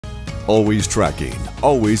Always tracking,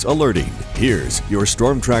 always alerting. Here's your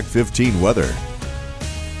Storm Track 15 weather.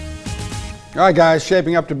 All right, guys,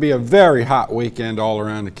 shaping up to be a very hot weekend all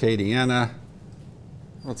around Acadiana.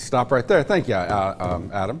 Let's stop right there. Thank you,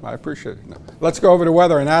 Adam. I appreciate it. No. Let's go over to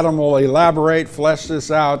weather, and Adam will elaborate, flesh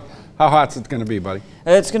this out. How hot's it going to be, buddy?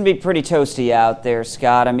 It's going to be pretty toasty out there,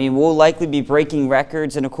 Scott. I mean, we'll likely be breaking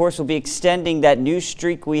records, and of course, we'll be extending that new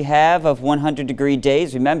streak we have of 100-degree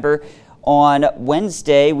days. Remember, on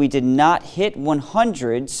Wednesday, we did not hit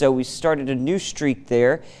 100, so we started a new streak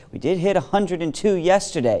there. We did hit 102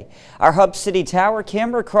 yesterday. Our Hub City Tower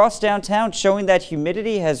camera across downtown showing that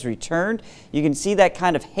humidity has returned. You can see that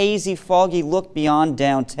kind of hazy, foggy look beyond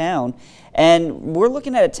downtown. And we're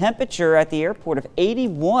looking at a temperature at the airport of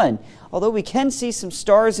 81. Although we can see some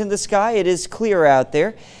stars in the sky, it is clear out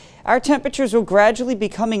there. Our temperatures will gradually be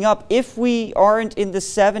coming up. If we aren't in the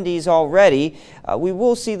 70s already, we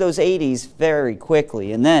will see those 80s very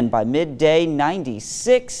quickly. And then by midday,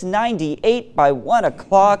 96, 98 by 1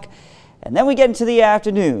 o'clock. And then we get into the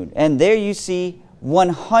afternoon. And there you see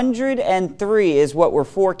 103 is what we're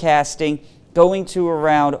forecasting, going to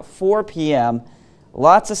around 4 p.m.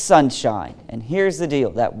 Lots of sunshine. And here's the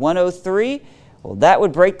deal. That 103, well, that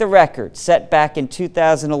would break the record set back in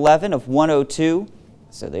 2011 of 102.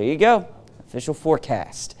 So there you go, official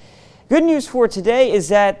forecast. Good news for today is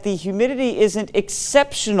that the humidity isn't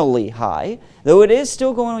exceptionally high, though it is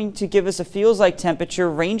still going to give us a feels-like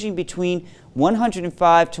temperature ranging between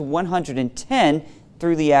 105 to 110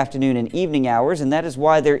 through the afternoon and evening hours, and that is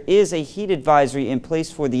why there is a heat advisory in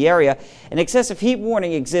place for the area. An excessive heat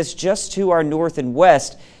warning exists just to our north and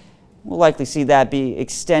west. We'll likely see that be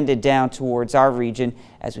extended down towards our region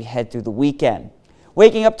as we head through the weekend.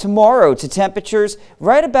 Waking up tomorrow to temperatures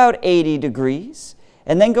right about 80 degrees.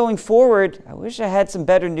 And then going forward, I wish I had some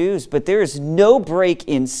better news, but there is no break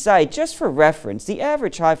in sight. Just for reference, the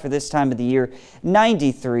average high for this time of the year,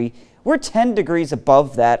 93. We're 10 degrees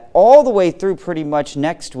above that all the way through pretty much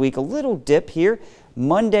next week. A little dip here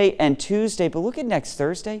Monday and Tuesday, but look at next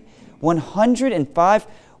Thursday, 105.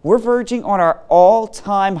 We're verging on our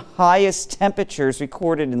all-time highest temperatures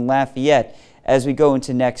recorded in Lafayette as we go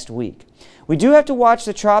into next week. We do have to watch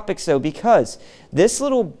the tropics, though, because this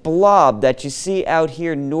little blob that you see out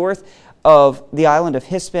here north of the island of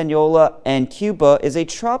Hispaniola and Cuba is a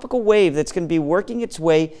tropical wave that's going to be working its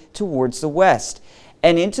way towards the west.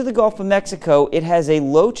 And into the Gulf of Mexico, it has a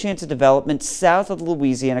low chance of development south of the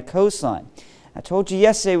Louisiana coastline. I told you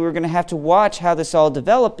yesterday we were going to have to watch how this all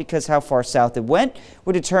developed because how far south it went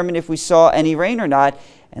would determine if we saw any rain or not.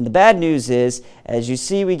 And the bad news is, as you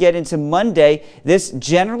see, we get into Monday, this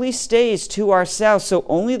generally stays to our south, so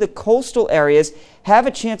only the coastal areas have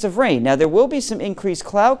a chance of rain. Now, there will be some increased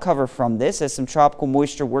cloud cover from this as some tropical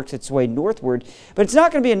moisture works its way northward, but it's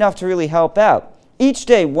not going to be enough to really help out. Each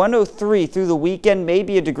day, 103 through the weekend,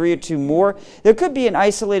 maybe a degree or two more. There could be an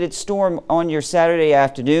isolated storm on your Saturday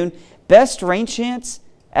afternoon. Best rain chance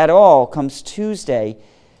at all comes Tuesday,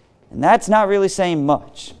 and that's not really saying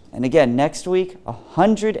much. And again, next week,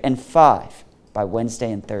 105 by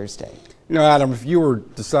Wednesday and Thursday. You know, Adam, if you were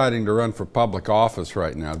deciding to run for public office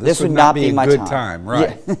right now, this would not be a good time.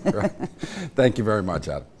 Right. Yeah. Right. Thank you very much,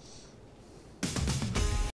 Adam.